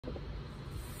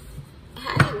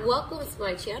Hi, welcome to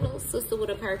my channel, Sister with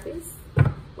a Purpose,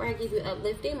 where I give you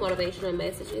uplifting, motivational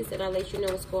messages and I let you know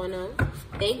what's going on.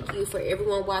 Thank you for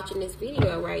everyone watching this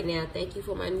video right now. Thank you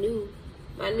for my new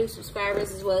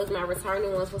subscribers as well as my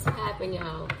returning ones. What's happening,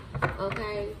 y'all?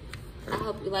 Okay, I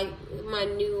hope you like my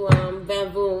new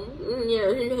bavoom.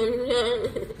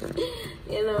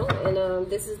 You know, and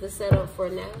this is the setup for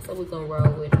now, so we're gonna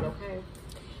roll with it. Okay,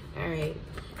 all right.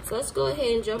 So let's go ahead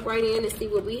and jump right in and see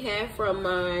what we have from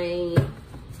my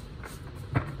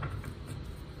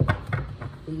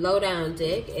lowdown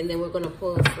deck. And then we're going to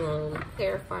pull some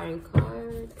clarifying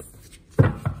cards.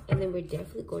 And then we're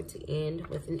definitely going to end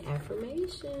with an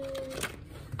affirmation.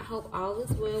 I hope all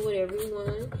is well with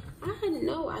everyone. I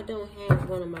know I don't have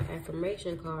one of my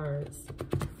affirmation cards.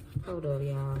 Hold up,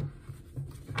 y'all.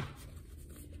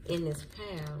 In this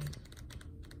pile.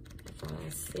 I thought I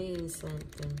seen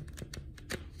something.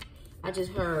 I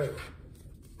just heard,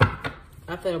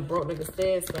 I felt a broke nigga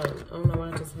said something. I don't know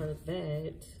why I just heard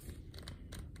that.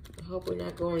 I hope we're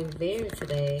not going there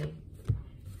today.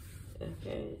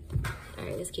 Okay. All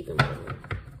right, let's keep it moving.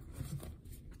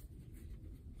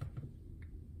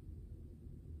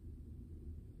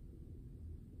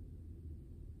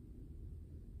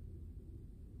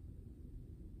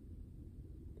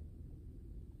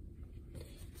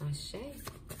 Ashe.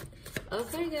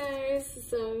 Okay, guys,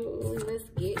 so let's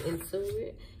get into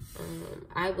it.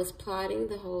 I was plotting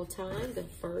the whole time, the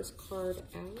first card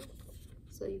out,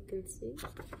 so you can see.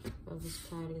 I was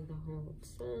plotting the whole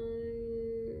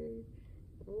time.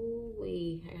 Oh,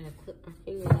 I gotta clip my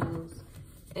fingernails.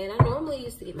 And I normally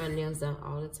used to get my nails done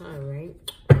all the time, right?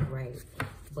 Right.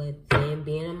 But then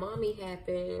being a mommy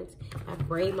happens. I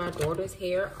braid my daughter's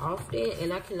hair often,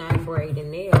 and I cannot braid the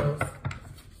nails.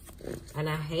 And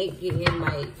I hate getting,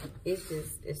 like, it's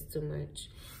too much.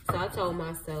 So I told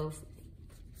myself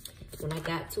when I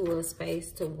got to a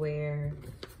space to where,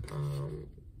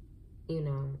 you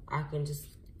know, I can just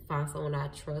find someone I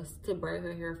trust to braid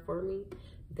her hair for me,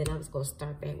 then I was going to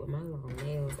start back with my long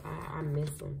nails. I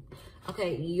miss them.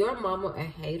 Okay, your mama a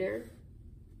hater.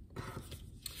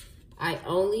 I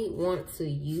only want to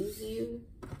use you.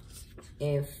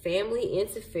 And family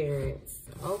interference.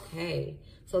 Okay.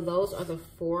 So those are the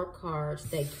 4 cards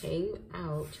that came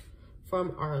out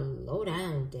from our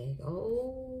lowdown deck.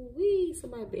 Oh,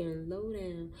 somebody being low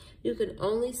down. You can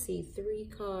only see 3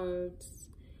 cards.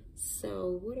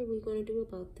 So what are we going to do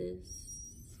about this?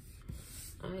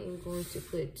 I am going to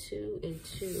put 2 and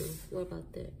 2. What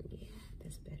about that? Yeah,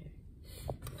 that's better.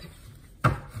 Okay.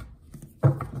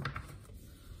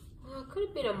 Well, it could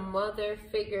have been a mother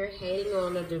figure hating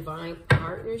on a divine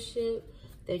partnership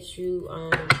that you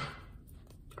are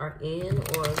in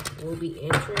or will be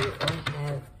entering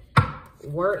or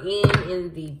were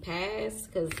in the past,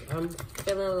 because I'm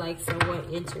feeling like someone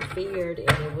interfered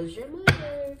and it was your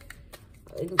mother.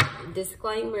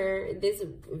 Disclaimer, this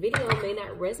video may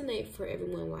not resonate for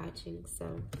everyone watching,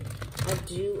 so I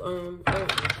do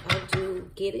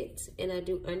get it and I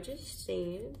do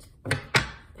understand. All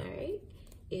right,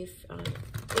 if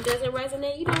it doesn't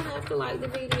resonate, you don't have to like the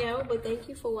video, but thank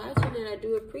you for watching, and I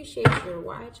do appreciate your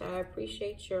watch. I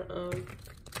appreciate your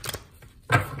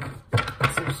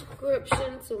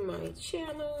subscription to my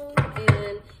channel,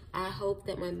 and I hope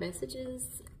that my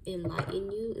messages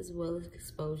enlighten you as well as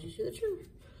expose you to the truth.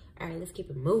 All right, let's keep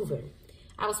it moving.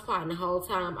 I was plotting the whole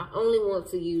time. I only want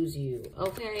to use you,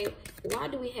 okay? Why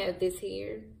do we have this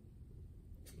here?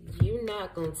 You're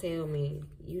not gonna tell me.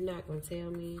 You're not gonna tell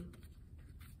me.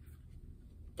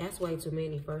 That's way too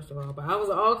many, first of all. But I was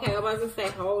okay. I was about to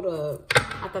say, hold up.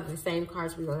 I thought the same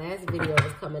cards from the last video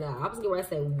was coming out. I was going to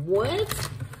say, what?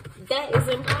 That is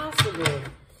impossible.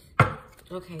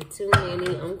 Okay, too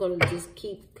many. I'm going to just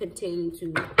continue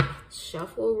to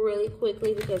shuffle really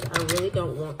quickly because I really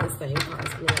don't want the same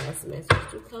cards from the last message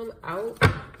to come out.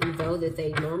 Though that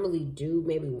they normally do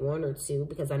maybe 1 or 2,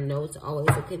 because I know it's always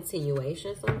a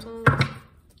continuation sometimes.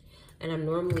 And I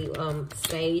normally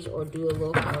stage or do a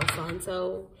little Palo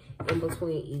Santo in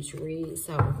between each read.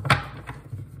 So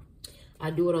I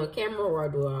do it on camera or I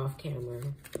do it off camera.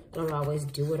 I don't always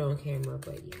do it on camera,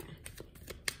 but yeah.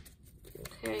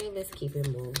 Okay, let's keep it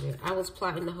moving. I was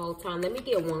plotting the whole time. Let me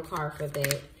get 1 card for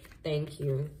that. Thank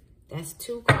you. That's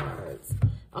 2 cards.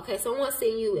 Okay, someone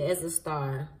seeing you as a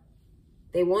star.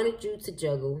 They wanted you to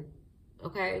juggle.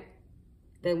 Okay?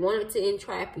 They wanted to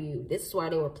entrap you. This is why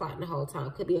they were plotting the whole time.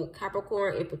 Could be a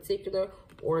Capricorn in particular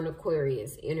or an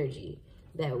Aquarius energy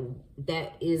that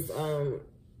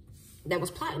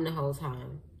was plotting the whole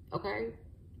time. Okay?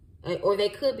 Or they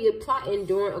could be plotting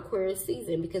during Aquarius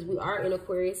season, because we are in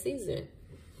Aquarius season.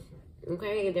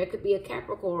 Okay, there could be a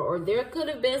Capricorn, or there could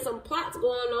have been some plots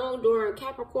going on during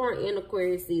Capricorn and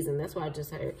Aquarius season. That's what I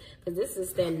just heard, because this is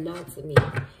standing out to me.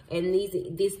 And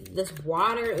this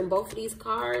water in both of these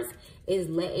cards is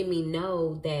letting me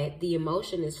know that the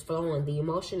emotion is flowing, the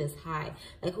emotion is high.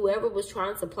 Like whoever was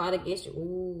trying to plot against you,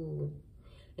 ooh,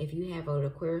 if you have an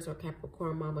Aquarius or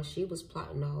Capricorn mama, she was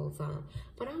plotting the whole time.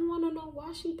 But I want to know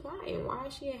why she plotting. Why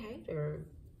is she a hater?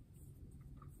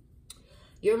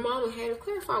 Your mom a hater.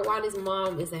 Clarify why this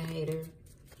mom is a hater.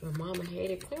 Your mom a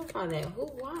hater. Clarify that. Who?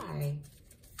 Why?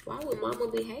 Why would mama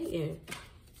be hating?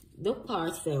 Them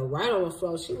cards fell right on the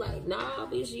floor. She like, nah,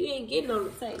 bitch, you ain't getting on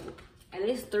the table. And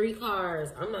it's 3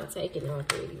 cards. I'm not taking all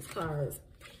 3 of these cards.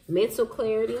 Mental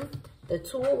clarity, the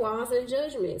 2 of Wands, and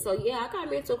judgment. So yeah, I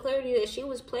got mental clarity that she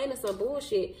was planning some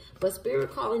bullshit, but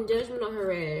spirit calling judgment on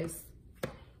her ass.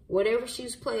 Whatever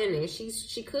she's planning,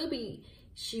 she could be.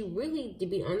 She really, to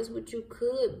be honest with you,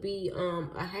 could be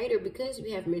a hater because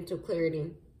you have mental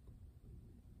clarity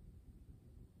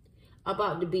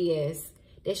about the BS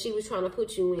that she was trying to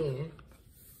put you in.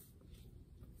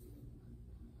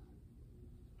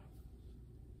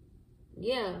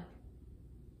 Yeah.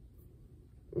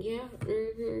 Yeah.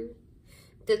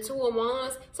 The 2 of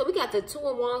Wands. So we got the 2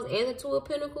 of Wands and the 2 of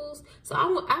Pentacles. So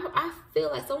I feel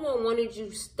like someone wanted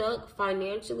you stuck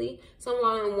financially.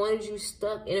 Someone wanted you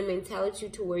stuck in a mentality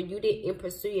to where you didn't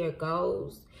pursue your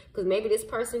goals. Because maybe this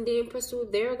person didn't pursue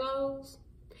their goals.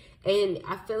 And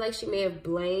I feel like she may have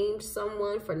blamed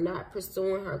someone for not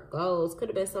pursuing her goals. Could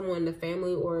have been someone in the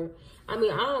family, or, I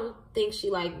mean, I don't think she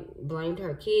like blamed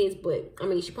her kids, but I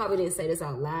mean, she probably didn't say this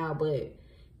out loud, but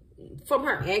from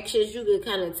her actions, you could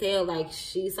kind of tell like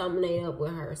something ain't up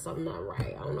with her, something not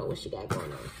right. I don't know what she got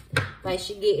going on. Like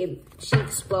she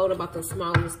explode about the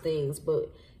smallest things,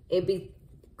 but it be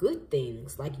good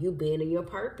things like you being in your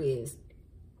purpose.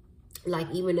 Like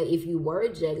even if you were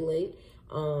juggling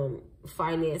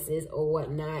finances or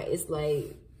whatnot, it's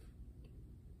like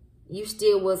you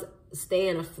still was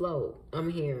staying afloat,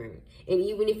 I'm hearing. And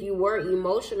even if you were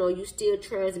emotional, you still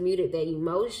transmuted that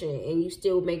emotion and you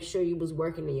still make sure you was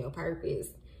working in your purpose.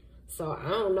 So I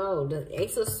don't know, the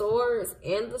Ace of Swords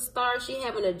and the Star, she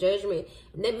having a judgment.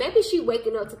 Maybe she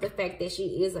waking up to the fact that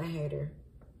she is a hater.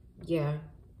 Yeah.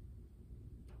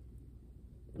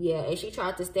 Yeah, and she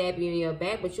tried to stab you in your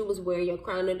back, but you was wearing your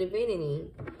crown of divinity.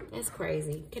 That's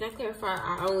crazy. Can I clarify?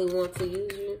 I only want to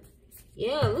use you.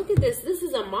 Yeah, look at this. This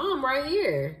is a mom right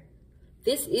here.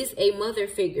 This is a mother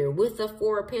figure with the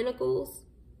 4 of Pentacles.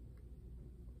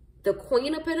 The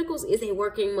Queen of Pentacles is a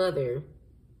working mother.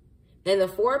 And the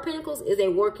 4 of Pentacles is a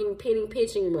working,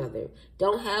 pinching mother.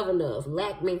 Don't have enough.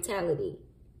 Lack mentality.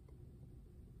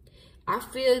 I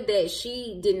feel that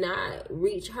she did not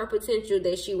reach her potential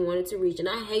that she wanted to reach. And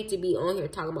I hate to be on here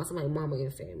talking about somebody's mama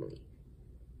and family.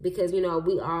 Because, you know,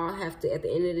 we all have to, at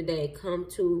the end of the day, come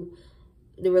to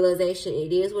the realization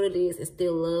it is what it is and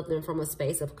still love them from a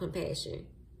space of compassion.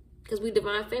 Because we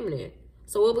divine feminine.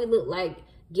 So what we look like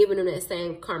giving them that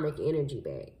same karmic energy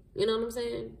back. You know what I'm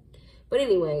saying? But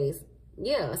anyways,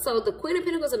 yeah. So the Queen of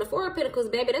Pentacles and the 4 of Pentacles,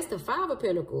 baby, that's the 5 of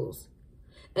Pentacles.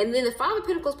 And then the 5 of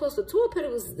Pentacles plus the 2 of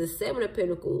Pentacles is the 7 of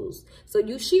Pentacles. So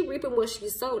she reaping what she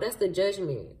sowed. That's the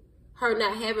judgment. Her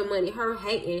not having money, her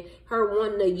hating, her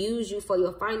wanting to use you for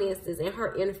your finances, and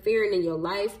her interfering in your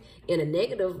life in a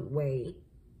negative way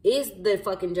is the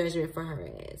fucking judgment for her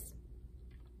ass.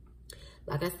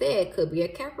 Like I said, could be a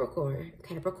Capricorn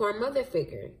mother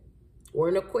figure, or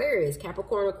an Aquarius,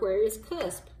 Capricorn, Aquarius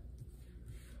cusp.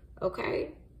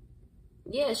 Okay?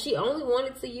 Yeah, she only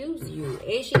wanted to use you,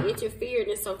 and she interfered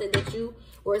in something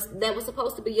that was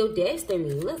supposed to be your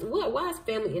destiny. Why is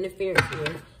family interference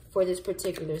here for this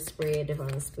particular spread,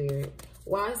 divine spirit?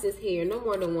 Why is this here? No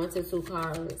more than 1 to 2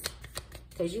 cards.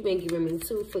 Because you've been giving me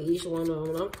 2 for each one of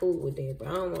them. I'm cool with that, but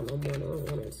I don't want no more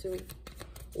than 1 or 2.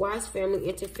 Why is family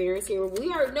interference here? We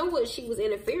already know what she was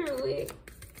interfering with.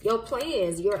 Your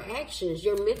plans, your actions,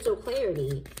 your mental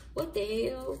clarity. What the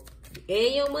hell?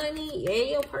 And your money, and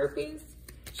your purpose.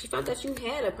 She found out you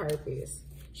had a purpose.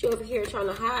 She over here trying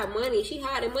to hide money. She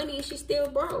hiding money and she still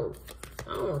broke.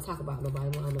 I don't want to talk about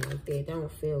nobody mama like that. That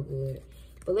don't feel good.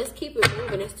 But let's keep it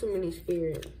moving. That's too many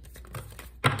spirits.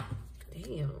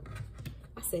 Damn.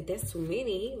 I said that's too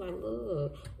many. He like,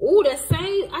 look. Ooh, the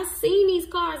same. I seen these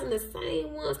cards and the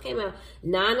same ones came out.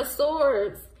 9 of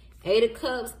Swords, 8 of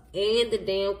Cups, and the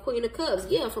damn Queen of Cups.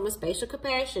 Yeah, from a space of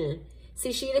compassion.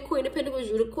 See, she the Queen of Pentacles,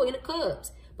 you the Queen of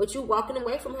Cups. But you walking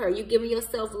away from her. You giving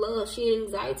yourself love. She in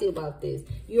anxiety about this.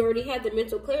 You already had the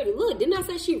mental clarity. Look, didn't I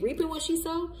say she reaping what she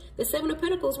sowed? The 7 of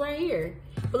Pentacles right here.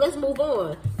 But let's move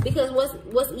on. Because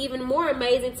what's even more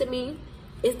amazing to me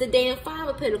It's the damn Five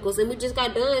of Pentacles. And I just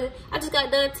got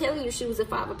done telling you she was a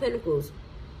Five of Pentacles.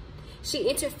 She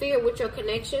interfered with your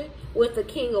connection with the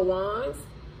King of Wands.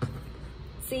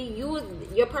 See,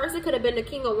 your person could have been the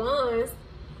King of Wands.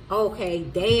 Okay,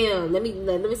 damn. Let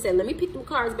me pick them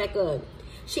cards back up.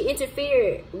 She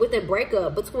interfered with the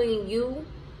breakup between you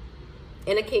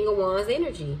and the King of Wands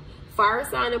energy. Fire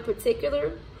sign in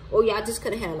particular, or y'all just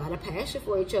could have had a lot of passion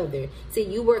for each other. See,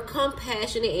 you were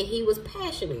compassionate and he was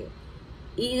passionate.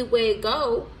 Either way it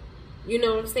go, you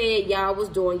know what I'm saying, y'all was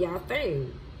doing y'all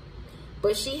thing.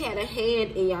 But she had a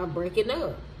hand in y'all breaking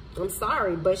up. I'm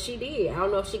sorry, but she did. I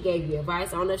don't know if she gave you advice.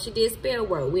 I don't know if she did spell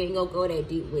work. We ain't gonna go that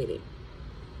deep with it.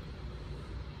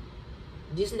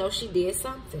 Just know she did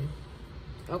something.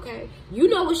 Okay? You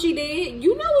know what she did.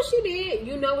 You know what she did.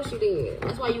 You know what she did.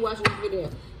 That's why you watching this video.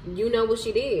 You know what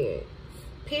she did.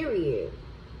 Period.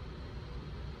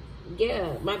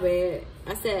 Yeah, my bad.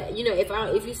 I said, you know,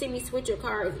 if you see me switching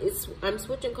cards, I'm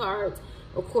switching cards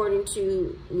according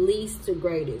to least to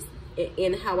greatest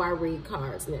in how I read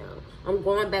cards now. I'm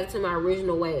going back to my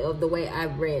original way of the way I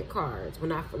read cards.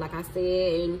 Like I said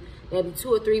in maybe 2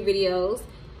 or 3 videos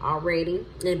already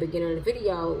in the beginning of the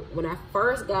video, when I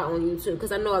first got on YouTube,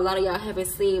 because I know a lot of y'all haven't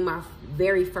seen my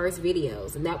very first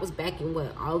videos, and that was back in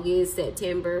what, August,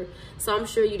 September. So I'm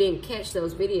sure you didn't catch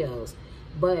those videos.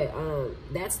 But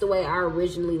that's the way I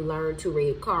originally learned to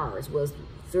read cards, was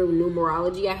through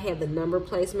numerology. I had the number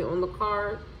placement on the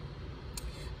card,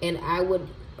 and I would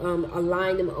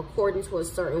align them according to a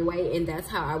certain way, and that's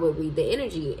how I would read the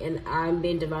energy. And I've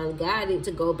been divinely guided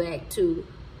to go back to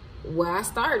where I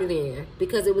started in,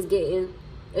 because it was getting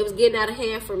out of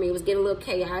hand for me. It was getting a little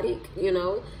chaotic, you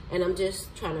know, and I'm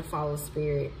just trying to follow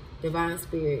spirit, divine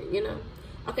spirit, you know.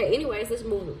 Okay, anyways, let's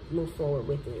move forward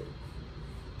with it.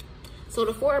 So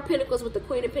the Four of Pentacles with the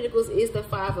Queen of Pentacles is the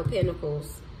Five of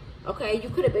Pentacles. Okay, you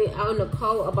could have been out in the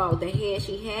cold about the hand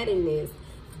she had in this,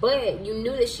 but you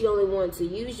knew that she only wanted to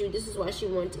use you. This is why she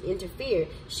wanted to interfere.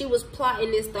 She was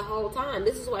plotting this the whole time.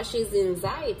 This is why she's in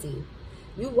anxiety.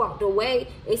 You walked away.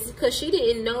 It's because she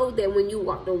didn't know that when you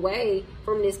walked away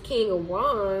from this King of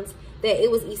Wands, that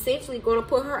it was essentially going to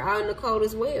put her out in the cold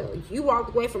as well. You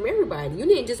walked away from everybody. You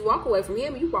didn't just walk away from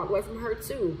him. You walked away from her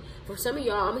too. For some of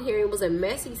y'all, I'm hearing it was a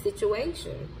messy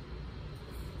situation.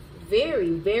 Very,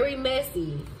 very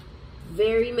messy.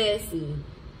 Very messy.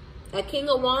 A King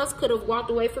of Wands could have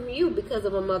walked away from you because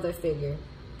of a mother figure.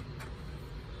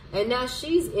 And now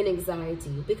she's in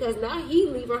anxiety because now he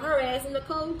leaving her ass in the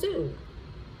cold too.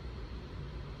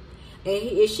 And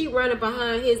is she running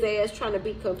behind his ass trying to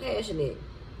be compassionate?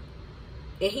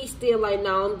 And he's still like,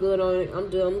 no, I'm good on it. I'm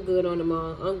good on it,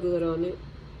 Mom. I'm good on it.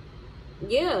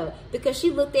 Yeah, because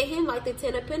she looked at him like the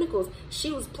Ten of Pentacles.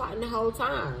 She was plotting the whole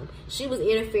time. She was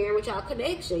interfering with y'all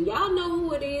connection. Y'all know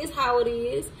who it is, how it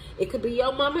is. It could be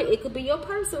your mama. It could be your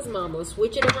person's mama.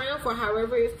 Switch it around for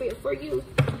however it fit for you.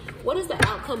 What is the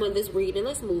outcome of this reading?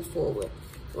 Let's move forward.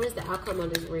 What is the outcome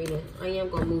of this reading? I am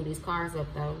going to move these cards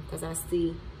up, though, because I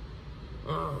see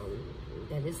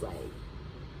that it's like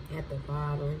at the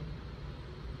bottom.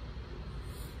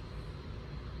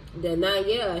 Then now,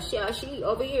 yeah, she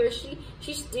over here,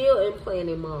 she's still in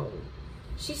planning mode.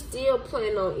 She's still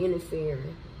planning on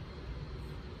interfering.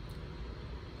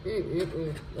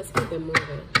 Let's keep it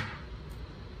moving.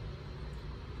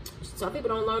 Some people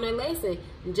don't learn their lesson.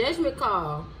 Judgment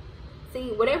call.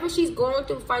 See, whatever she's going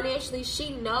through financially,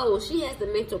 she knows. She has the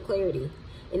mental clarity.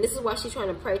 And this is why she's trying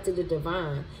to pray to the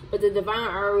divine. But the divine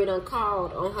already done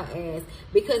called on her ass.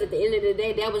 Because at the end of the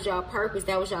day, that was y'all purpose.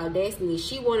 That was y'all destiny.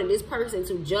 She wanted this person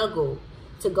to juggle.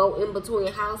 To go in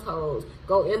between households.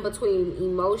 Go in between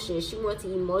emotions. She wanted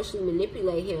to emotionally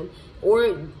manipulate him.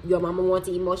 Or your mama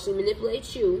wanted to emotionally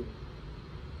manipulate you.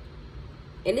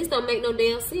 And this don't make no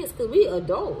damn sense. Because we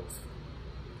adults.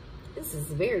 This is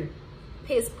very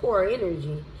piss poor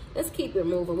energy. Let's keep it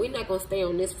moving. We're not going to stay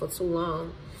on this for too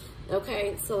long.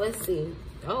 Okay, so let's see.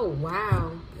 Oh,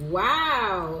 wow.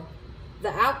 Wow. The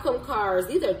outcome cards.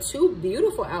 These are 2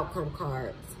 beautiful outcome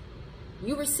cards.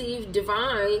 You received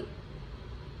divine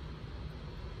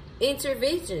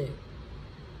intervention.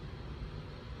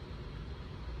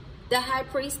 The High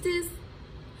Priestess,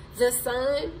 the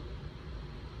Sun,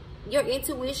 your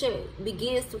intuition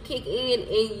begins to kick in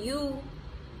and you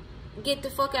get the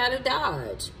fuck out of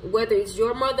Dodge, whether it's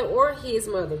your mother or his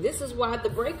mother. This is why the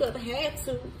breakup had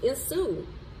to ensue.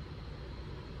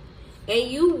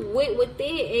 And you went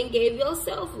within and gave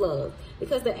yourself love,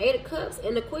 because the 8 of Cups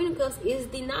and the Queen of Cups is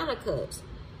the 9 of Cups.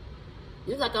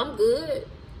 You're like, I'm good.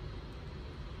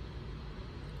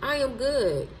 I am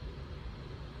good.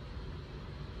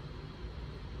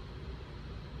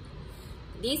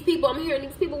 These people, I'm hearing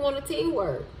these people want a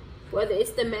teamwork. Whether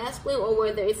it's the masculine or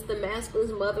whether it's the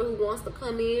masculine's mother who wants to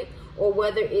come in, or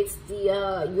whether it's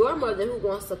the your mother who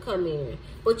wants to come in.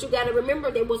 But you got to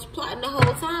remember, they was plotting the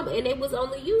whole time and they was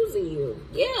only using you.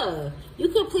 Yeah, you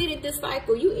completed this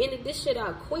cycle. You ended this shit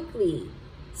out quickly,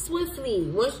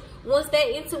 swiftly. Once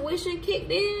that intuition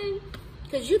kicked in,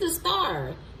 because you the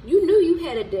star. You knew you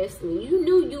had a destiny. You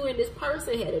knew you and this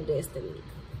person had a destiny.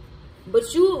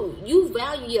 But you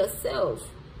value yourself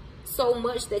so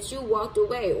much that you walked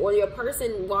away, or your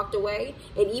person walked away,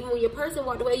 and even when your person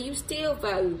walked away, you still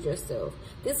valued yourself.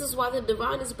 This is why the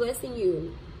divine is blessing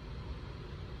you,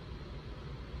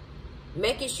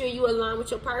 making sure you align with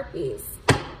your purpose.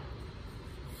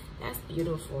 That's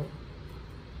beautiful.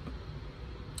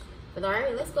 But all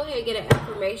right, let's go ahead and get an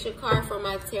affirmation card from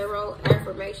my tarot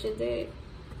affirmation deck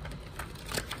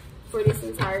for this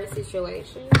entire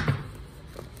situation.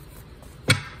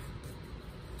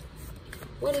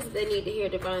 What is it they need to hear,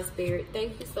 Divine Spirit?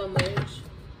 Thank you so much.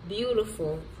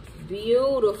 Beautiful.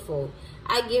 Beautiful.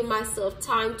 I give myself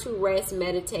time to rest,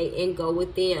 meditate, and go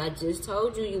within. I just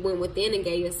told you, you went within and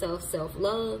gave yourself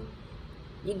self-love.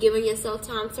 You're giving yourself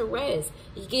time to rest.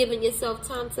 You're giving yourself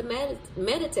time to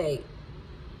meditate.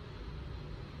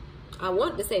 I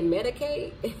want to say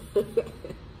medicate.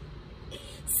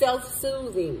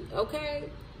 Self-soothing, okay?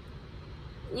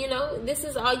 You know, this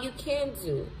is all you can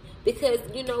do. Because,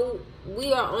 you know,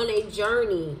 we are on a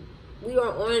journey. We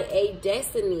are on a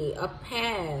destiny, a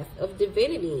path of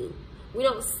divinity. We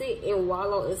don't sit and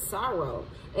wallow in sorrow.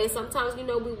 And sometimes, you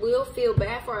know, we will feel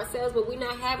bad for ourselves, but we're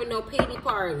not having no pity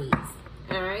parties.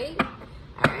 All right?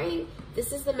 All right?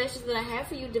 This is the message that I have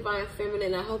for you, Divine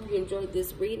Feminine. I hope you enjoyed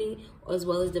this reading, as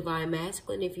well as Divine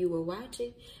Masculine if you were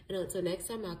watching. And until next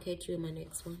time, I'll catch you in my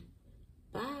next one.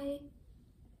 Bye.